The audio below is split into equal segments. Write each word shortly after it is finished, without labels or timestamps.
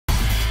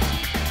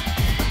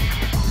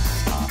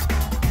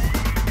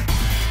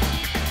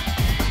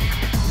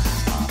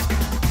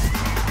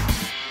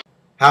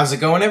How's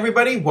it going,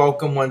 everybody?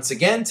 Welcome once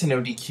again to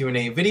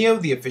NoDQ&A Video,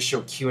 the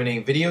official Q&A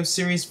video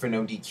series for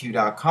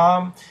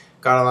NoDQ.com.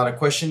 Got a lot of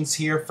questions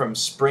here from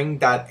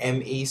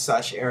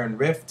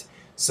spring.me/AaronRift,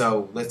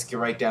 so let's get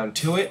right down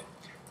to it.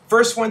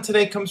 First one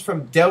today comes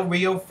from Del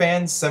Rio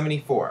Fan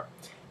 74.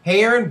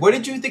 Hey Aaron, what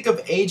did you think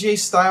of AJ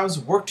Styles'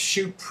 work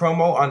shoot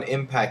promo on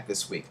Impact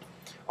this week?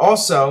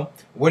 Also,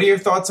 what are your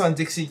thoughts on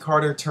Dixie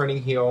Carter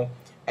turning heel,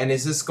 and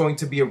is this going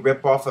to be a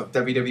ripoff of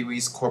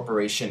WWE's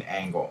Corporation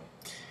angle?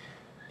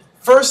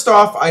 First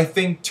off, I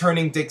think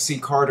turning Dixie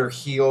Carter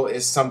heel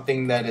is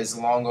something that is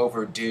long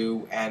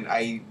overdue, and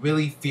I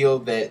really feel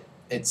that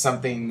it's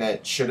something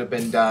that should have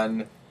been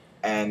done.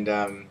 And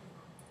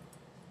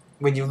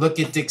when you look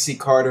at Dixie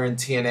Carter in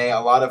TNA,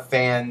 a lot of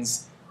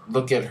fans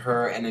look at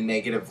her in a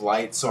negative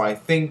light, so I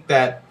think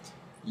that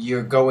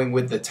you're going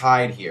with the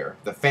tide here.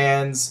 The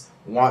fans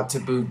want to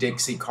boo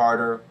Dixie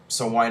Carter,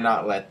 so why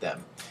not let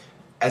them?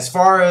 As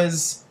far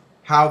as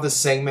how the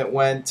segment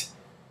went,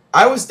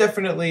 I was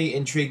definitely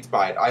intrigued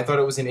by it. I thought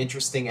it was an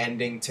interesting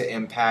ending to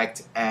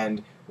Impact,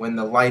 and when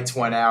the lights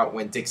went out,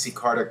 when Dixie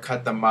Carter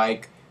cut the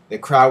mic, the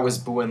crowd was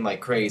booing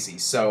like crazy.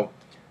 So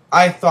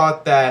I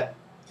thought that,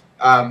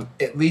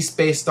 at least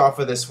based off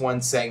of this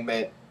one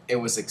segment, it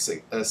was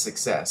a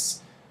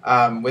success.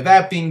 With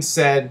that being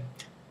said,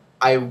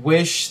 I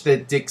wish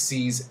that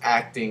Dixie's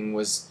acting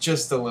was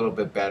just a little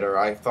bit better.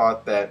 I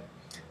thought that,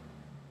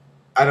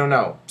 I don't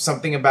know,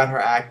 something about her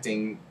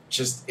acting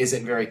just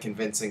isn't very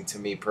convincing to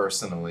me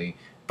personally.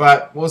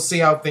 But we'll see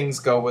how things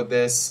go with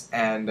this.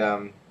 And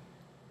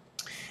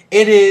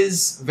it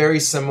is very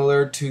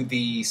similar to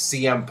the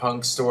CM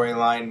Punk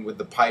storyline with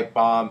the pipe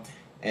bomb.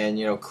 And,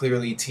 you know,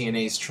 clearly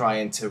TNA's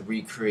trying to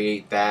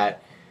recreate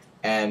that.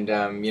 And,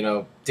 you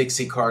know,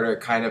 Dixie Carter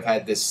kind of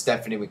had this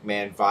Stephanie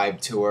McMahon vibe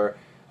to her.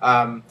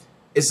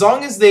 As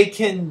long as they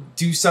can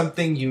do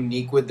something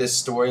unique with this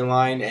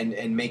storyline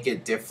and make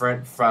it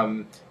different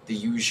from the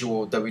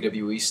usual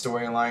WWE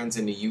storylines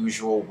and the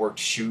usual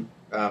work-shoot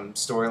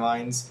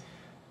storylines,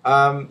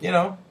 you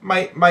know,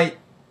 might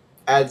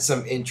add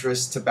some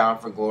interest to Bound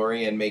for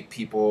Glory and make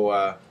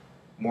people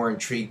more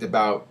intrigued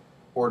about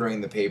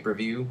ordering the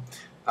pay-per-view.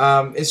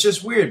 It's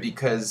just weird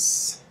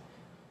because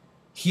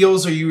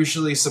heels are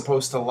usually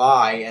supposed to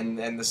lie,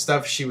 and the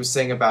stuff she was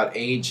saying about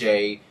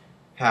AJ,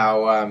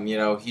 how you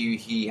know,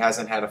 he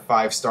hasn't had a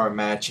 5-star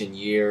match in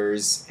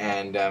years,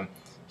 and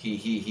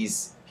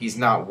he's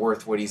not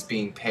worth what he's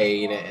being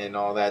paid and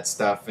all that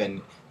stuff,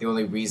 and the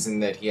only reason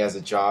that he has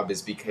a job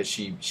is because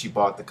she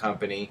bought the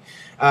company.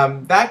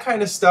 That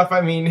kind of stuff,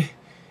 I mean,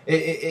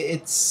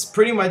 it's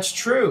pretty much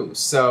true.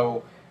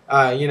 So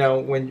you know,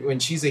 when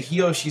she's a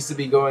heel, she's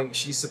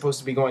supposed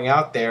to be going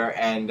out there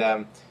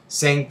and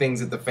saying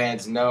things that the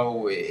fans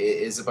know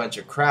is a bunch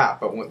of crap.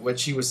 But what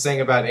she was saying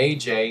about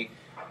AJ,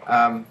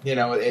 you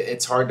know,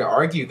 it's hard to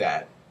argue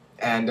that.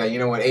 And you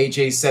know what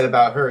AJ said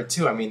about her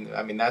too. I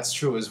mean that's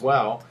true as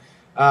well.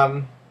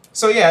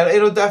 So yeah,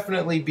 it'll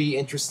definitely be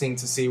interesting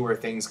to see where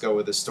things go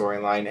with the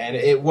storyline. And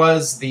it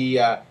was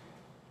the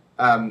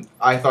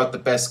I thought the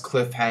best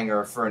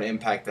cliffhanger for an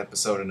Impact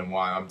episode in a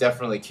while. I'm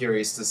definitely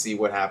curious to see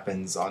what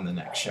happens on the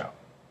next show.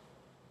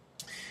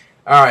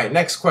 All right,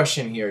 next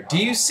question here. Do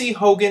you see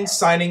Hogan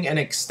signing an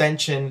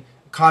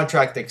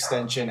contract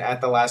extension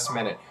at the last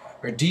minute,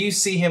 or do you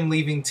see him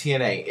leaving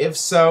TNA? If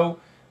so,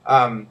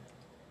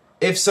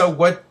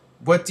 what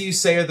do you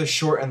say are the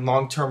short and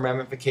long-term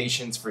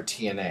ramifications for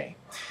TNA?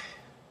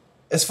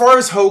 As far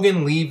as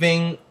Hogan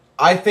leaving,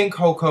 I think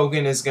Hulk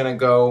Hogan is going to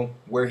go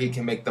where he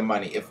can make the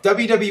money. If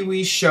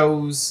WWE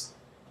shows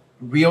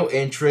real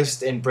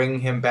interest in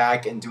bringing him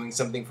back and doing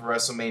something for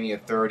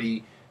WrestleMania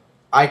 30,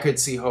 I could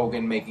see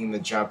Hogan making the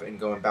jump and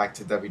going back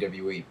to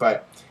WWE.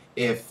 But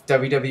if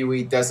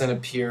WWE doesn't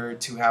appear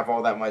to have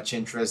all that much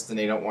interest and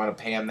they don't want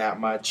to pay him that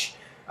much,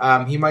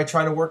 he might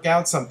try to work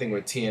out something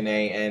with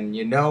TNA. And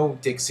you know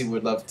Dixie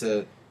would love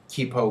to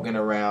keep Hogan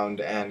around,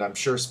 and I'm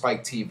sure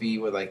Spike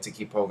TV would like to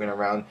keep Hogan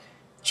around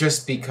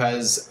just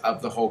because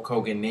of the Hulk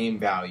Hogan name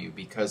value,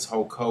 because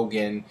Hulk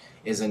Hogan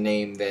is a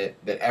name that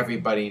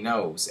everybody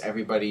knows.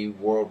 Everybody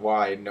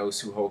worldwide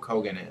knows who Hulk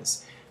Hogan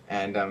is.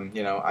 And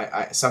you know,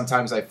 I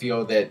sometimes I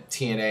feel that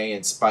TNA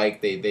and Spike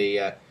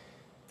they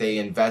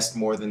invest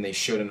more than they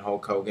should in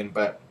Hulk Hogan,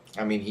 but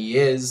I mean, he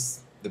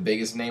is the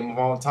biggest name of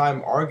all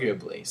time,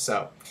 arguably.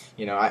 So,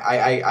 you know,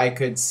 I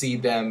could see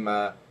them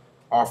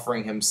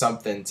offering him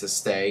something to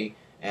stay,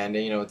 and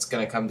you know, it's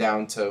going to come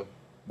down to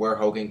where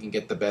Hogan can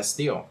get the best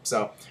deal.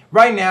 So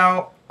right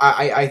now,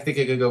 I think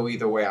it could go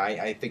either way.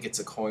 I think it's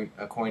a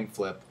coin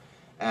flip.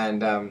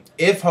 And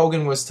if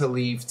Hogan was to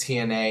leave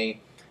TNA,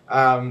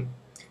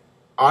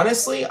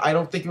 honestly, I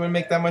don't think it would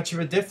make that much of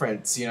a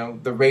difference. You know,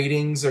 the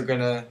ratings are going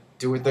to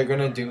do what they're going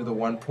to do, the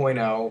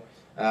 1.0,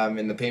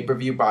 and the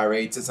pay-per-view buy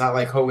rates. It's not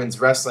like Hogan's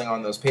wrestling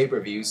on those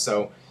pay-per-views,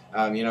 so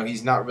you know,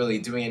 he's not really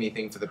doing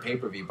anything for the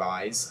pay-per-view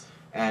buys.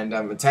 And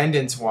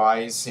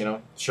attendance-wise, you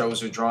know,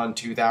 shows are drawing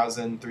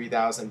 2,000,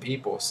 3,000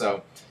 people.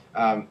 So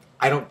I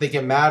don't think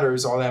it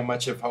matters all that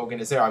much if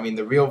Hogan is there. I mean,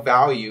 the real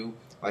value,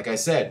 like I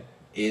said,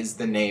 is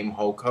the name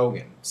Hulk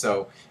Hogan.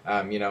 So,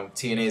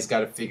 TNA's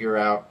got to figure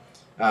out,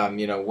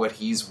 what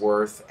he's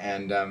worth,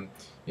 and,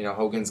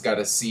 Hogan's got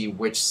to see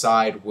which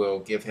side will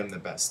give him the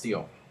best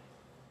deal.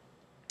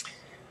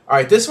 All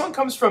right, this one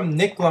comes from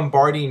Nick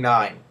Lombardi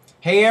 9.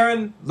 Hey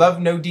Aaron, love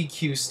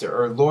NoDQ&AV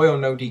or loyal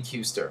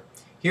NoDQ&AV.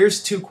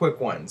 Here's two quick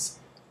ones.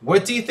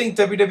 What do you think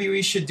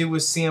WWE should do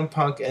with CM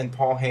Punk and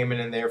Paul Heyman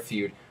in their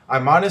feud?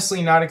 I'm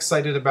honestly not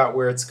excited about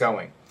where it's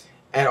going.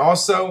 And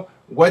also,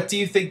 what do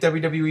you think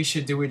WWE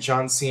should do with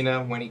John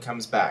Cena when he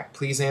comes back?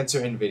 Please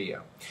answer in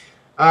video.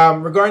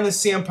 Regarding the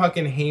CM Punk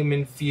and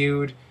Heyman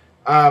feud,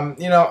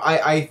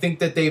 I think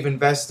that they've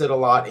invested a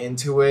lot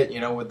into it,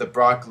 with the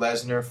Brock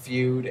Lesnar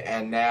feud,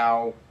 and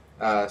now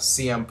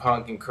CM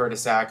Punk and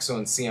Curtis Axel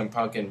and CM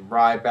Punk and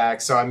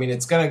Ryback. So,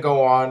 it's going to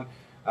go on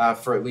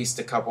for at least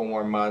a couple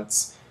more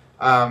months.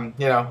 I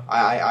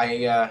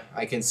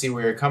can see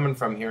where you're coming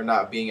from here,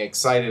 not being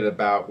excited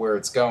about where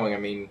it's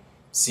going.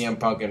 CM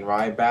Punk and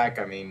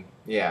Ryback,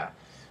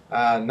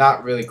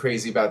 not really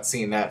crazy about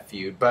seeing that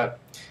feud. But,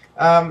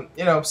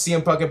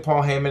 CM Punk and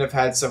Paul Heyman have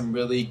had some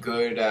really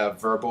good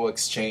verbal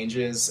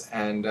exchanges,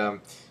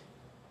 and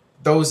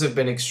those have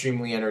been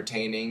extremely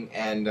entertaining.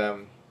 And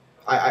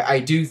I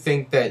do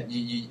think that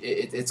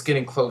it's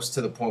getting close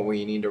to the point where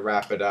you need to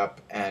wrap it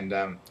up and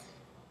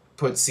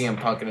put CM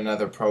Punk in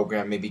another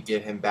program, maybe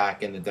get him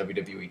back in the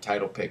WWE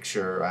title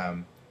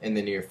picture in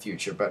the near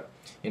future. But,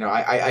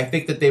 I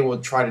think that they will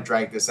try to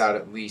drag this out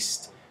at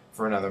least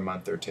for another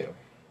month or two.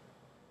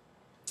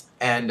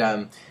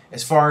 And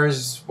as far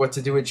as what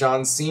to do with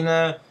John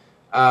Cena,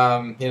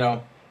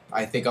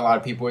 I think a lot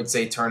of people would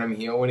say turn him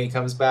heel when he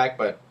comes back,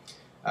 but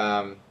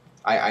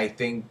I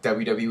think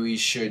WWE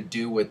should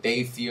do what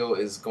they feel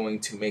is going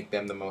to make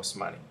them the most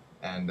money.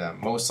 And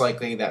most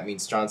likely that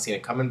means John Cena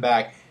coming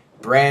back,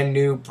 brand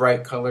new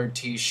bright colored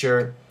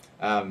t-shirt,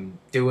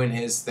 doing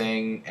his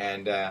thing,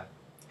 and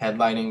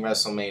headlining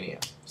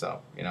WrestleMania. So,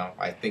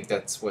 I think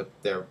that's what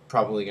they're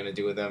probably going to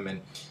do with them.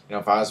 And,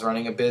 if I was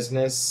running a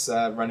business,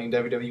 running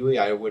WWE,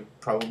 I would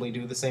probably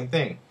do the same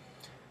thing.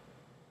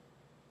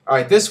 All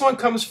right, this one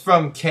comes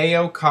from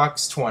KO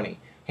Cox 20.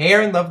 Hey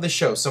Aaron, love the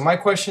show. So my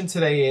question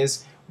today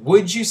is,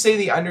 would you say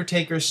The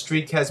Undertaker's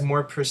streak has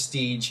more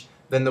prestige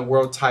than the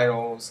world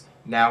titles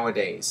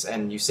nowadays?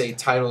 And you say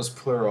titles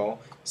plural,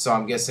 so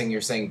I'm guessing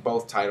you're saying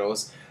both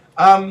titles.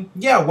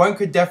 Yeah, one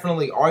could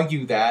definitely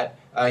argue that.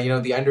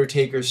 The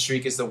Undertaker's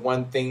streak is the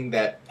one thing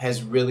that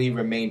has really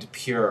remained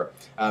pure.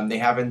 They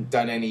haven't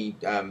done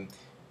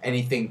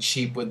anything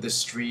cheap with the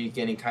streak,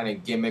 any kind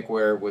of gimmick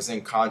where it was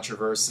in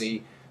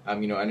controversy.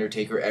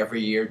 Undertaker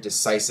every year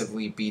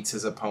decisively beats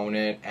his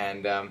opponent,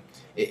 and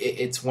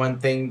it's one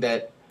thing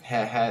that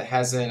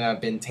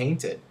hasn't been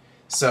tainted.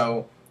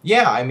 So,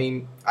 yeah,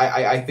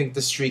 I think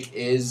the streak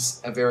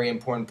is a very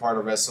important part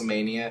of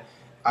WrestleMania.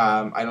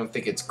 I don't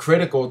think it's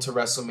critical to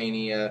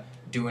WrestleMania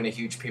doing a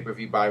huge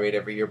pay-per-view buy rate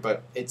every year,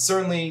 but it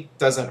certainly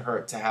doesn't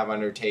hurt to have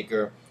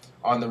Undertaker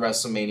on the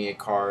WrestleMania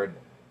card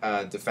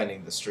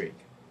defending the streak.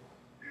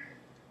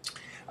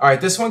 All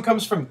right, this one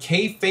comes from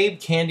Kayfabe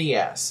Candy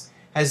Ass.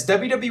 Has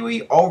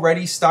WWE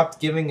already stopped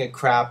giving a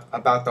crap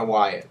about the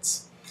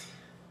Wyatts?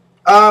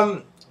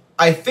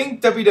 I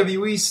think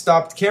WWE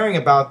stopped caring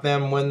about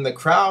them when the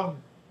crowd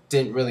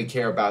didn't really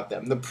care about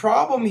them. The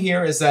problem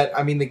here is that,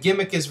 the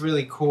gimmick is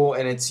really cool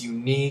and it's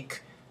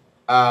unique.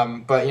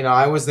 But,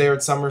 I was there at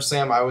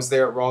SummerSlam. I was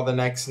there at Raw the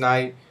next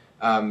night.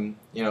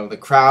 The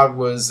crowd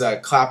was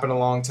clapping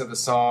along to the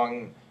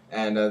song,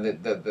 and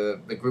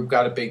the group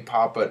got a big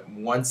pop. But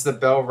once the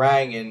bell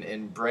rang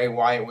and Bray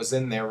Wyatt was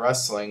in there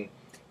wrestling,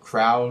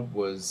 crowd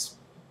was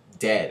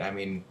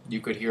dead. You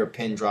could hear a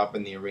pin drop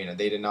in the arena.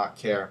 They did not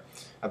care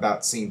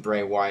about seeing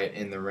Bray Wyatt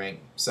in the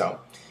ring.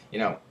 So,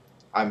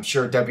 I'm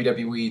sure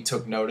WWE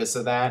took notice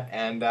of that,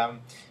 and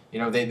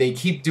they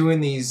keep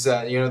doing these,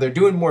 they're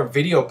doing more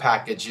video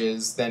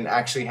packages than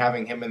actually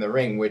having him in the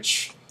ring,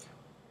 which,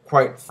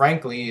 quite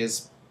frankly,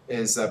 is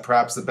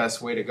perhaps the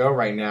best way to go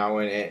right now,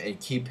 and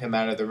keep him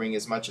out of the ring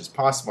as much as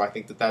possible. I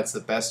think that's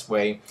the best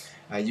way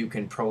you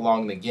can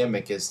prolong the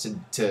gimmick, is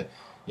to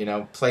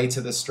play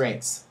to the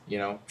strengths,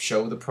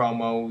 show the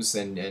promos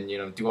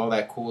and do all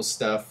that cool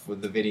stuff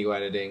with the video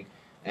editing,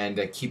 and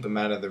keep him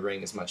out of the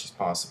ring as much as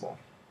possible.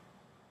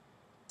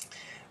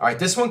 All right,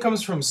 this one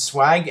comes from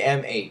Swag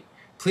M8.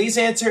 Please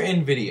answer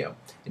in video.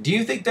 Do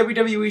you think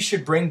WWE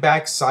should bring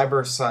back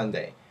Cyber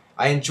Sunday?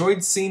 I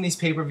enjoyed seeing these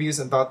pay-per-views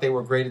and thought they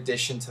were a great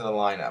addition to the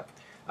lineup.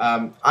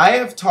 I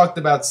have talked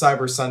about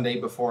Cyber Sunday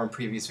before in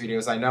previous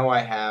videos. I know I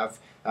have,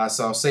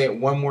 so I'll say it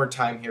one more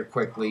time here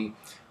quickly.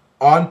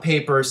 On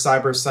paper,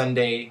 Cyber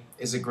Sunday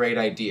is a great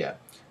idea.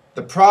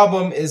 The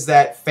problem is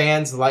that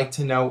fans like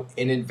to know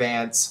in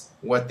advance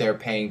what they're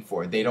paying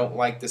for. They don't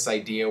like this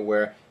idea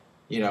where,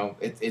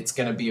 it's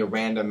going to be a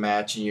random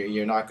match and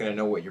you're not going to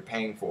know what you're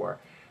paying for.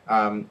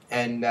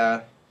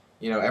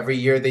 Every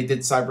year they did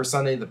Cyber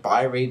Sunday, the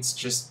buy rates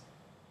just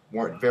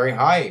weren't very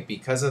high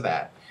because of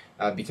that,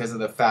 because of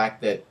the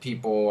fact that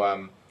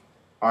people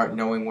aren't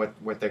knowing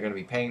what they're going to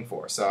be paying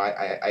for. So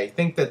I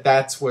think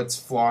that's what's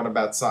flawed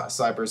about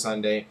Cyber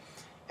Sunday.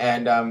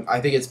 And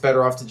I think it's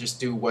better off to just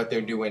do what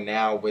they're doing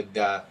now with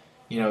the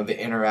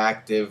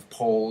interactive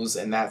polls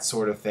and that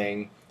sort of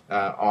thing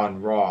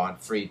on Raw on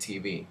free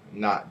TV,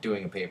 not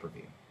doing a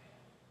pay-per-view.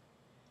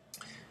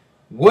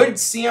 Would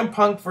CM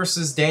Punk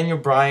versus Daniel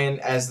Bryan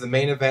as the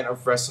main event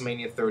of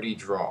WrestleMania 30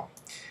 draw?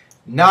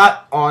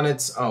 Not on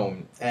its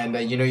own. And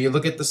you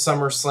look at the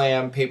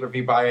SummerSlam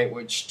pay-per-view buy,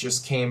 which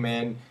just came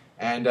in,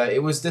 and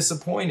it was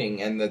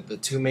disappointing. And the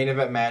two main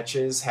event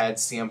matches had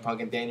CM Punk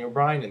and Daniel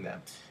Bryan in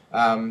them.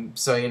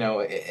 So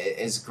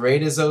as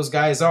great as those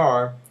guys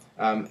are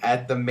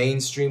at the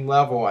mainstream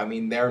level, I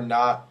mean, they're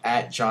not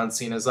at John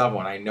Cena's level.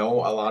 And I know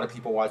a lot of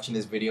people watching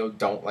this video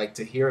don't like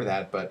to hear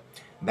that, but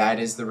that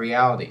is the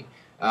reality.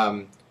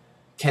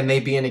 Can they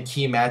be in a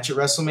key match at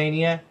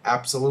WrestleMania?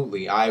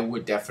 Absolutely. I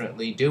would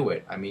definitely do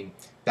it. I mean,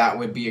 that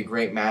would be a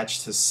great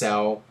match to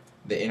sell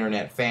the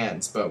internet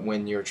fans. But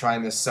when you're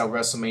trying to sell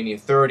WrestleMania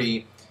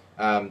 30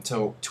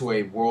 to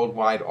a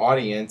worldwide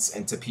audience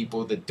and to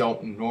people that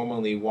don't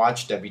normally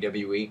watch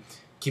WWE,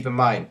 keep in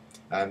mind,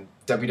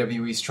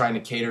 WWE is trying to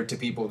cater to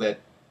people that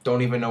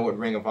don't even know what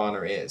Ring of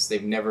Honor is.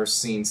 They've never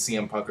seen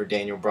CM Punk or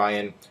Daniel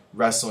Bryan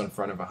wrestle in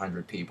front of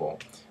 100 people.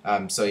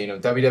 So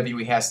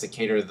WWE has to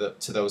cater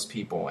to those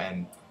people,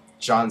 and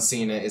John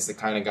Cena is the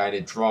kind of guy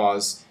that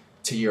draws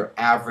to your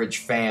average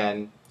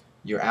fan,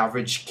 your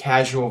average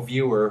casual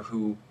viewer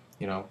who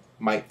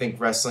might think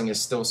wrestling is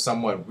still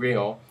somewhat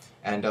real,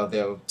 and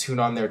they'll tune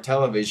on their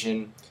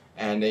television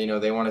and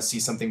they want to see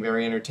something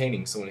very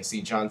entertaining. So when they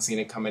see John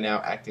Cena coming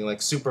out acting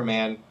like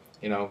Superman,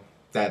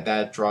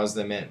 that draws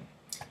them in.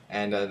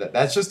 And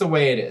that's just the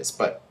way it is.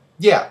 But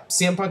yeah,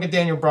 CM Punk and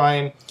Daniel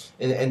Bryan,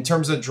 in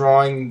terms of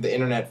drawing the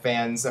internet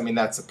fans, I mean,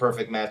 that's a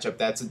perfect matchup.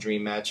 That's a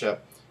dream matchup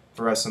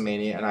for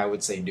WrestleMania, and I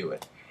would say do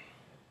it.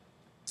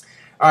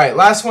 All right,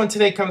 last one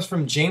today comes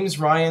from James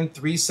Ryan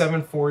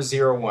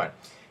 37401.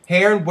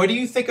 Hey Aaron, what do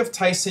you think of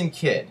Tyson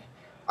Kidd?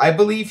 I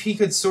believe he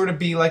could sort of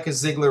be like a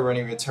Ziggler when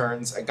he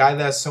returns, a guy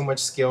that has so much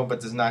skill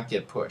but does not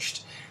get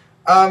pushed.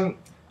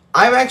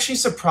 I'm actually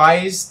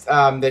surprised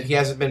that he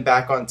hasn't been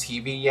back on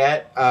TV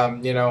yet.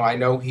 I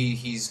know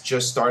he's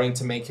just starting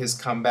to make his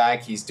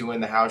comeback. He's doing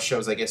the house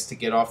shows, I guess, to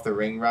get off the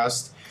ring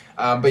rust.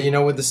 But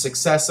with the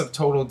success of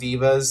Total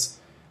Divas,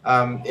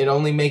 it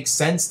only makes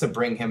sense to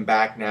bring him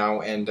back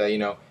now and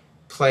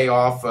play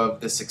off of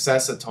the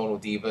success of Total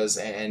Divas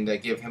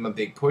and give him a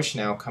big push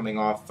now, coming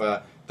off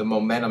the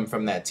momentum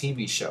from that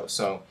TV show.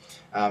 So,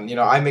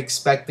 I'm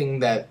expecting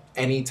that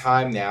any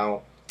time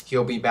now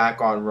he'll be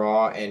back on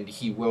Raw, and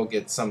he will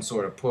get some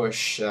sort of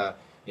push, at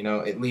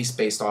least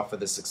based off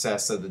of the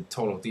success of the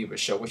Total Divas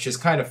show, which is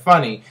kind of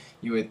funny.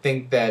 You would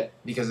think that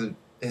because of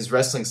his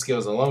wrestling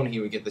skills alone,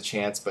 he would get the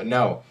chance, but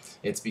no,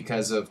 it's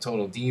because of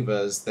Total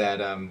Divas that,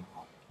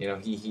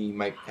 he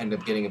might end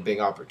up getting a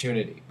big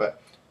opportunity.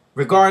 But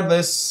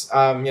regardless,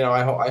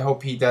 I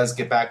hope he does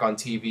get back on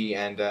TV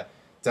and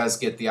does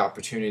get the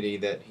opportunity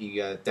that he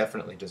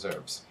definitely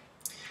deserves.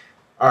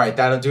 All right,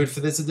 that'll do it for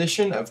this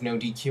edition of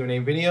NoDQ&A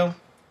video.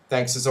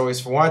 Thanks as always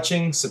for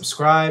watching.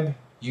 Subscribe,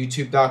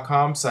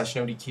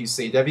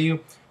 youtube.com/NoDQ&AV.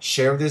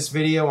 Share this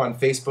video on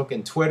Facebook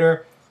and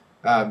Twitter.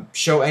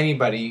 Show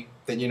anybody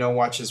that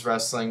watches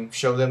wrestling.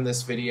 Show them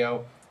this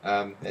video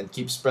and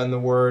keep spreading the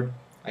word.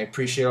 I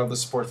appreciate all the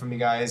support from you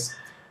guys,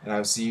 and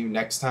I'll see you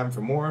next time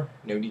for more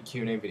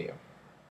NoDQ&A video.